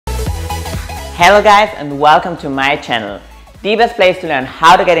Hello guys and welcome to my channel, the best place to learn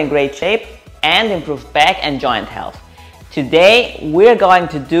how to get in great shape and improve back and joint health. Today we're going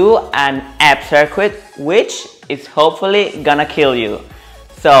to do an ab circuit which is hopefully gonna kill you.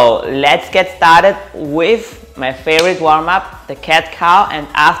 So let's get started with my favorite warm-up, the cat-cow, and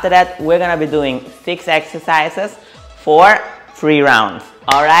after that we're gonna be doing 6 exercises for 3 rounds.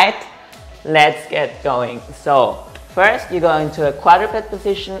 Alright, let's get going. So first, you go into a quadruped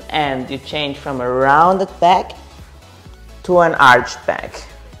position and you change from a rounded back to an arched back.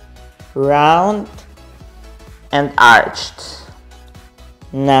 Round and arched.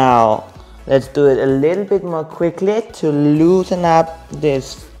 Now, let's do it a little bit more quickly to loosen up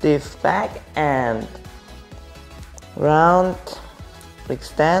this stiff back and round,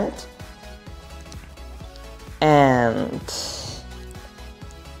 extend, and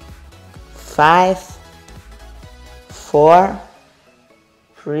 5, 4,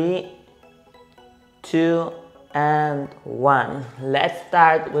 3, 2, and 1. Let's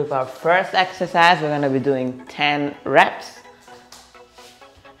start with our first exercise. We're going to be doing 10 reps.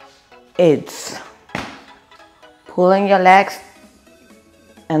 It's pulling your legs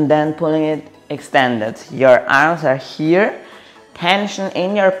and then pulling it extended. Your arms are here. Tension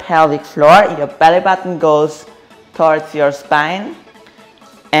in your pelvic floor. Your belly button goes towards your spine.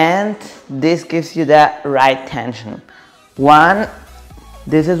 And this gives you the right tension. 1,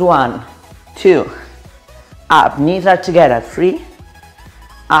 this is 1, 2, up, knees are together, 3,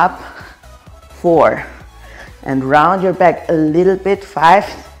 up, 4, and round your back a little bit, 5,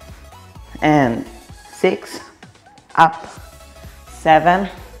 and 6, up, 7,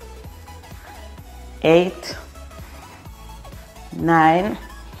 8, 9,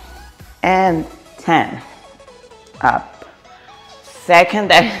 and 10, up.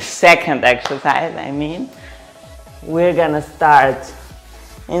 Second exercise, we're gonna start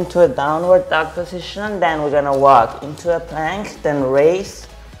into a downward dog position, then we're gonna walk into a plank, then raise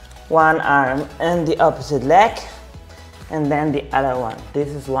one arm and the opposite leg, and then the other one. This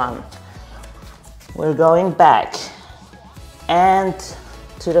is 1. We're going back and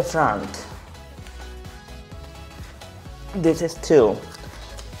to the front. This is 2.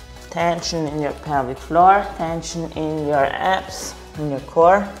 Tension in your pelvic floor, tension in your abs, in your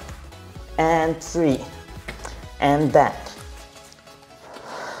core, and 3, and back,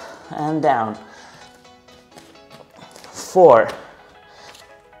 and down, 4,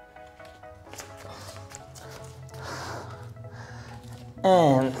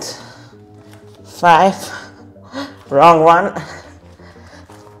 and 5, wrong one,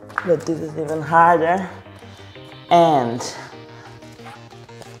 but this is even harder, and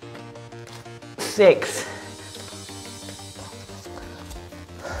 6,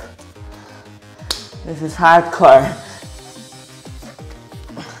 this is hardcore,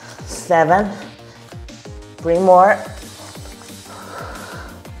 7, 3 more,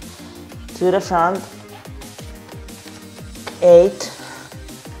 to the front, 8,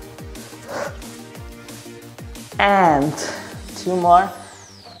 and 2 more,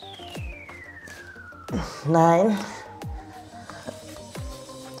 9,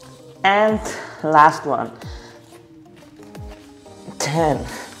 and last one, 10.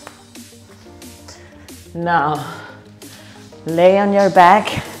 Now, lay on your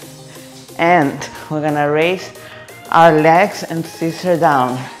back and we're gonna raise our legs and scissor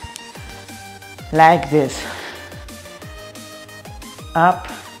down like this. Up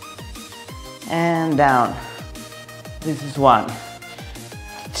and down. This is 1,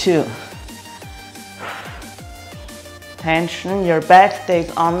 2. Tension, your back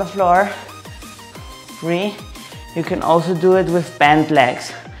stays on the floor. 3. You can also do it with bent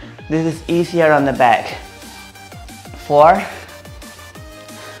legs. This is easier on the back. 4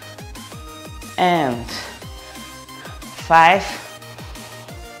 and 5,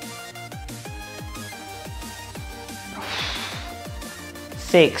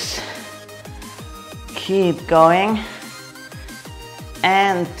 6. Keep going,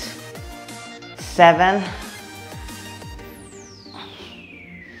 and 7,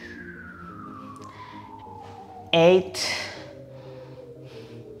 8,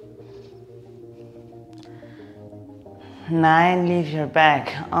 9, leave your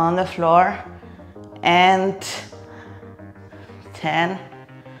back on the floor, and 10.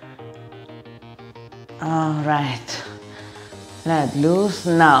 All right, let loose.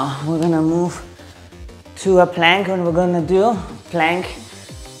 Now we're gonna move to a plank, and we're gonna do plank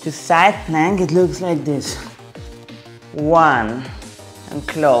to side plank. It looks like this. 1, and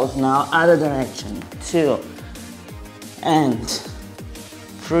close. Now other direction. 2, and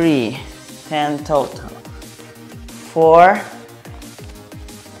 3, 10 total. 4,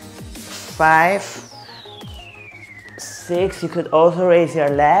 5, 6. You could also raise your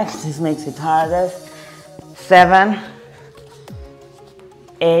legs. This makes it harder. 7,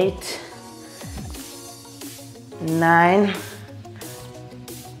 8, 9,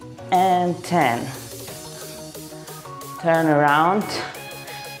 and 10. Turn around,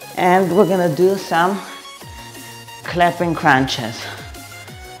 and we're gonna do some clapping crunches.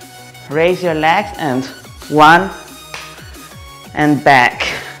 Raise your legs and 1 and back,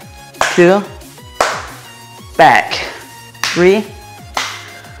 2, back, 3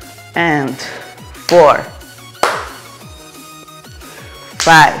 and 4,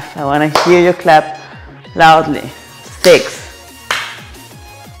 5. I want to hear you clap loudly. 6,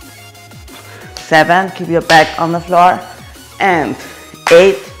 7. Keep your back on the floor. And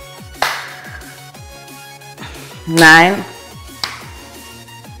 8, 9,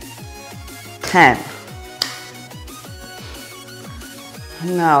 10.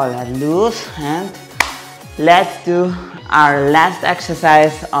 Now let loose and let's do our last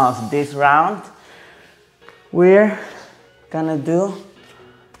exercise of this round. We're gonna do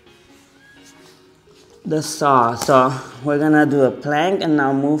the saw. So we're gonna do a plank and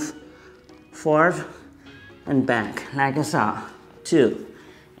now move forward and back like a saw. 2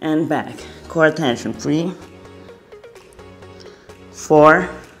 and back. Core tension. 3, 4,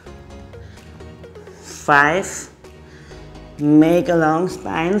 5. Make a long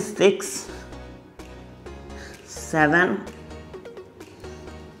spine. 6, 7,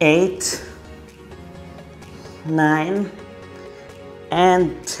 8, 9,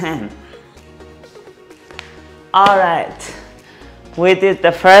 and 10. All right, we did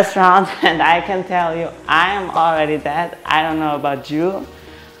the first round and I can tell you I am already dead. I don't know about you,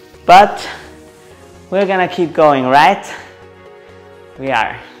 but we're gonna keep going, right? We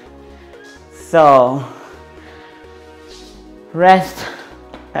are. So rest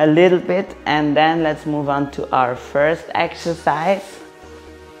a little bit and then let's move on to our first exercise.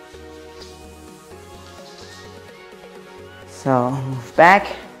 So move back,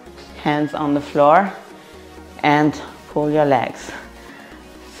 hands on the floor and pull your legs.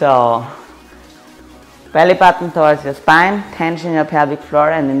 So belly button towards your spine, tension your pelvic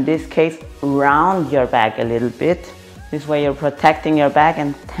floor, and in this case round your back a little bit. This way you're protecting your back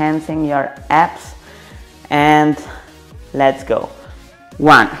and tensing your abs. And let's go.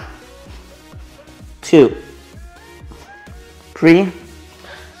 1, 2, 3,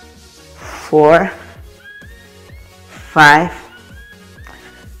 4, 5,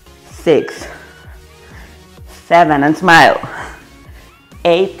 6, 7, and smile.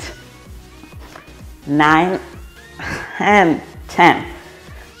 8, 9, and 10.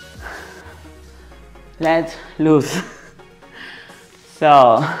 Let's loose.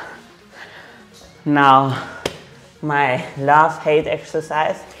 So now my love-hate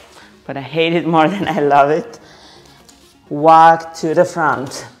exercise, but I hate it more than I love it. Walk to the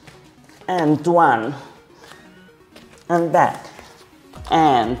front and 1 and back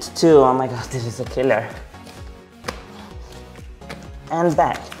and 2. Oh my god, this is a killer. And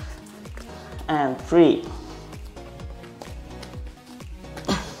back and 3.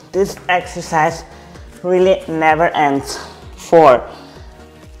 This exercise really never ends. 4.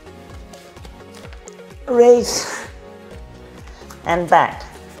 Raise and back.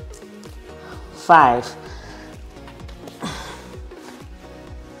 5.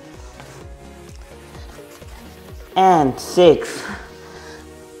 And 6.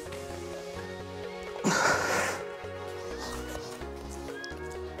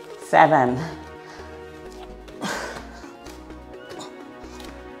 7.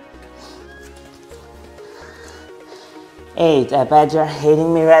 8. I bet you're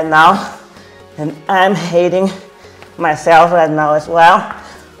hating me right now, and I'm hating myself right now as well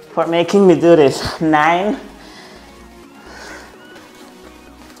for making me do this. 9.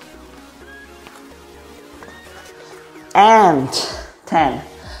 And 10.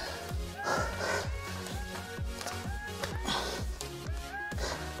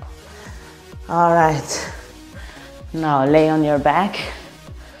 All right, now lay on your back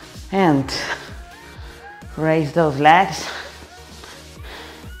and raise those legs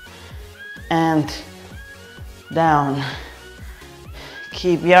and down.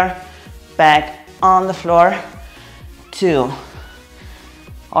 Keep your back on the floor. 2.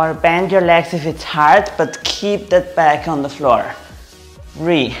 Or bend your legs if it's hard, but keep that back on the floor.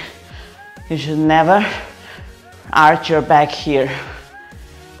 3. You should never arch your back here.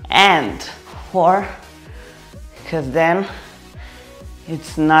 And 4, because then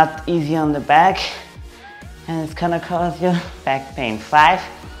it's not easy on the back and it's gonna cause you back pain. 5.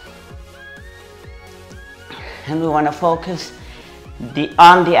 And we wanna focus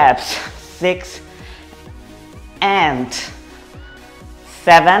on the abs. 6 and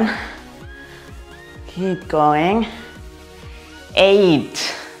 7. Keep going.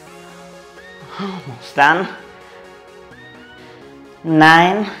 8. Almost done.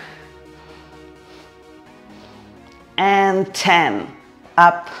 9 and 10.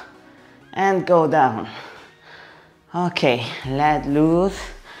 Up and go down. Okay, let loose.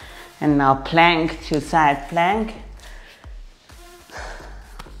 And now plank to side plank.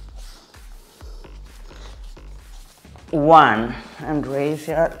 1 and raise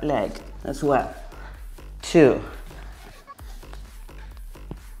your leg as well. 2,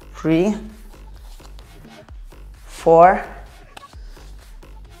 3, 4,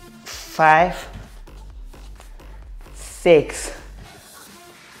 5, 6,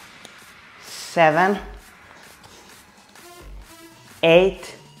 7,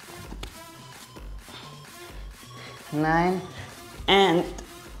 8, 9 and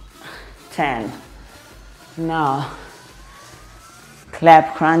 10. Now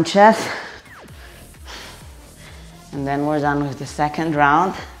clap crunches, and then we're done with the second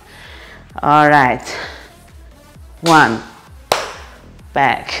round. All right, 1,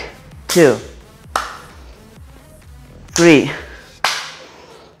 back, 2, 3,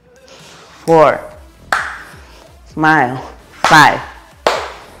 4, smile, 5,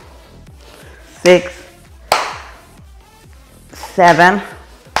 6, 7,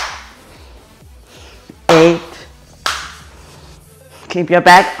 8, keep your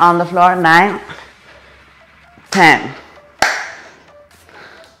back on the floor, 9, 10.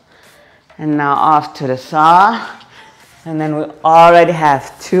 And now off to the saw. And then we already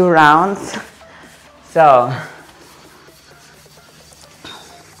have 2 rounds. So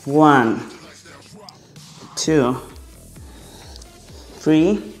 1, 2,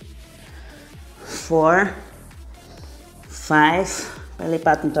 3, 4, 5, belly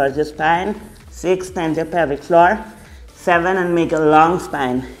button towards your spine, 6, stand your pelvic floor, 7 and make a long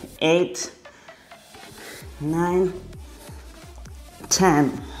spine, 8, 9,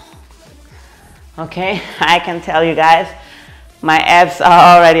 10. Okay, I can tell you guys, my abs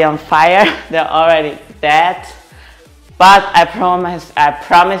are already on fire, they're already dead, but I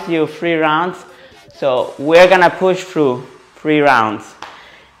promise you 3 rounds, so we're gonna push through 3 rounds,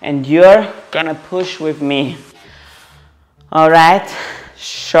 and you're gonna push with me. All right,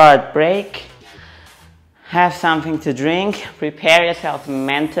 short break, have something to drink, prepare yourself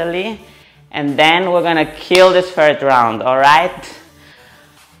mentally, and then we're gonna kill this 3rd round, all right?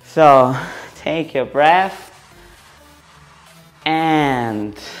 So take your breath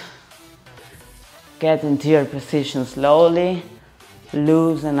and get into your position slowly,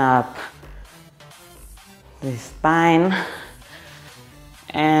 loosen up the spine,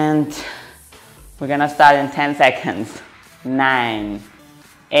 and we're gonna start in 10 seconds. 9,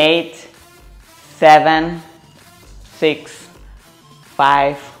 8, 7, 6,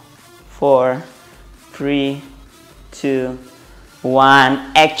 5, 4, 3, 2,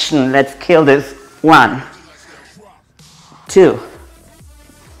 1. Action. Let's kill this. 1, 2,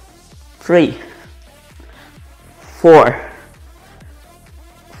 3, 4,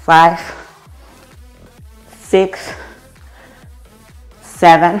 5, 6,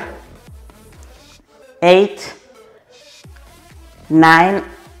 7, 8, 9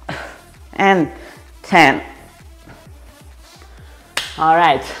 and 10. All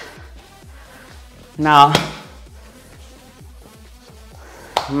right, now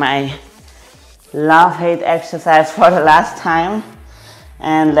my love-hate exercise for the last time,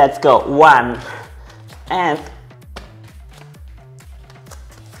 and let's go. 1 and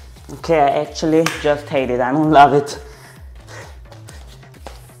okay, I actually just hate it, I don't love it.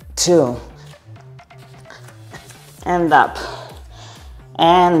 2 and up,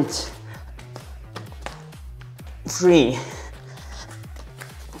 and 3,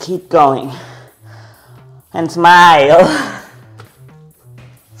 keep going, and smile.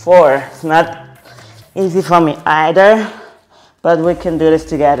 4, it's not easy for me either, but we can do this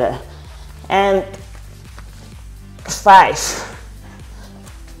together, and 5,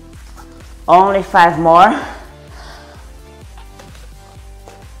 only 5 more,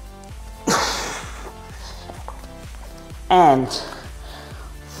 and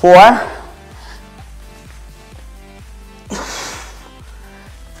 4,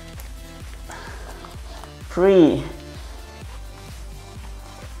 3,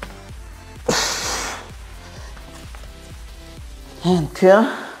 and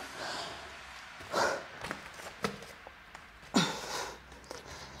 2,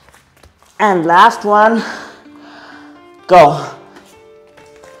 and last one, go.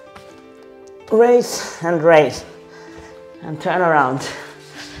 Raise and turn around.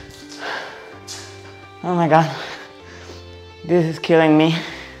 Oh my God, this is killing me.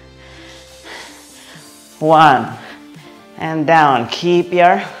 1, and down. Keep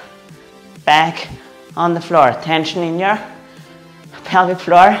your back on the floor. Tension in your pelvic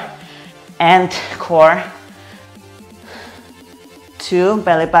floor and core. 2,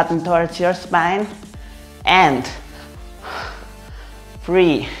 belly button towards your spine, and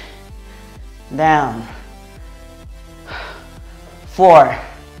 3, down. 4,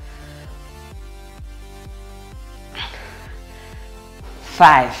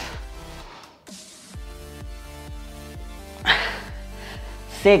 5,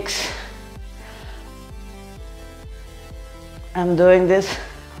 6. I'm doing this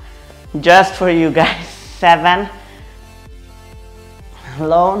just for you guys. 7.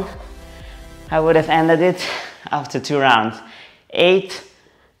 Alone, I would have ended it after 2 rounds. 8,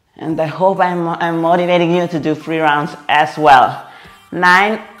 and I hope I'm motivating you to do 3 rounds as well.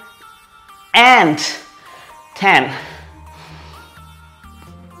 9 and 10.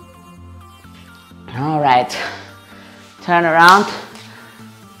 All right, turn around,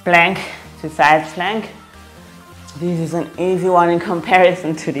 plank to side plank. This is an easy one in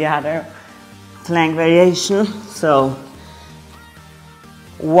comparison to the other plank variation. So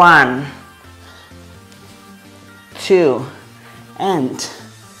 1, 2, and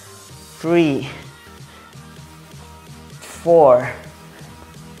 3, 4,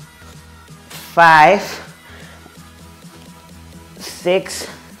 5, 6,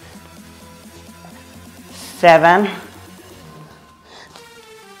 7,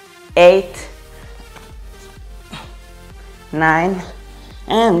 8, 9,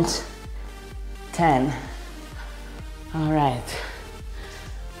 and 10. All right.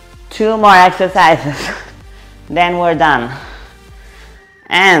 2 more exercises, then we're done.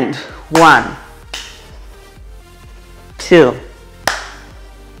 And 1, 2,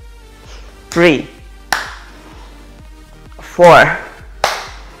 3, 4,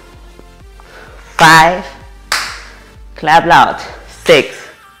 5, clap loud, 6,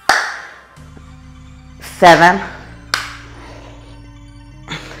 7,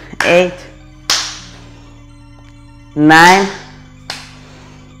 8, 9,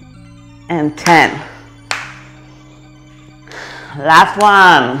 and 10. Last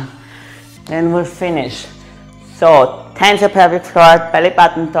one, then we'll finish. So tense your pelvic floor, belly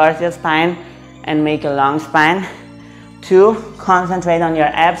button towards your spine, and make a long spine. 2, concentrate on your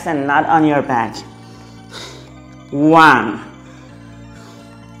abs and not on your back. 1,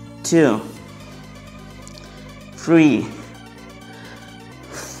 2, 3,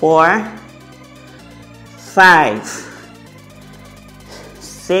 4, 5,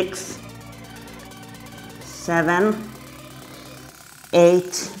 6, 7,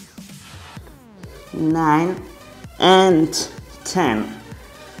 8, 9, and 10.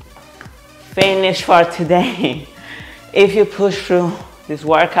 Finish for today. If you push through this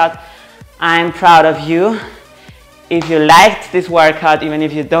workout, I'm proud of you. If you liked this workout, even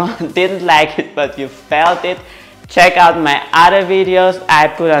if you didn't like it, but you felt it, check out my other videos. I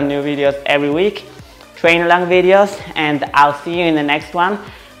put on new videos every week, train along videos, and I'll see you in the next one.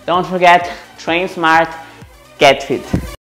 Don't forget, train smart, get fit.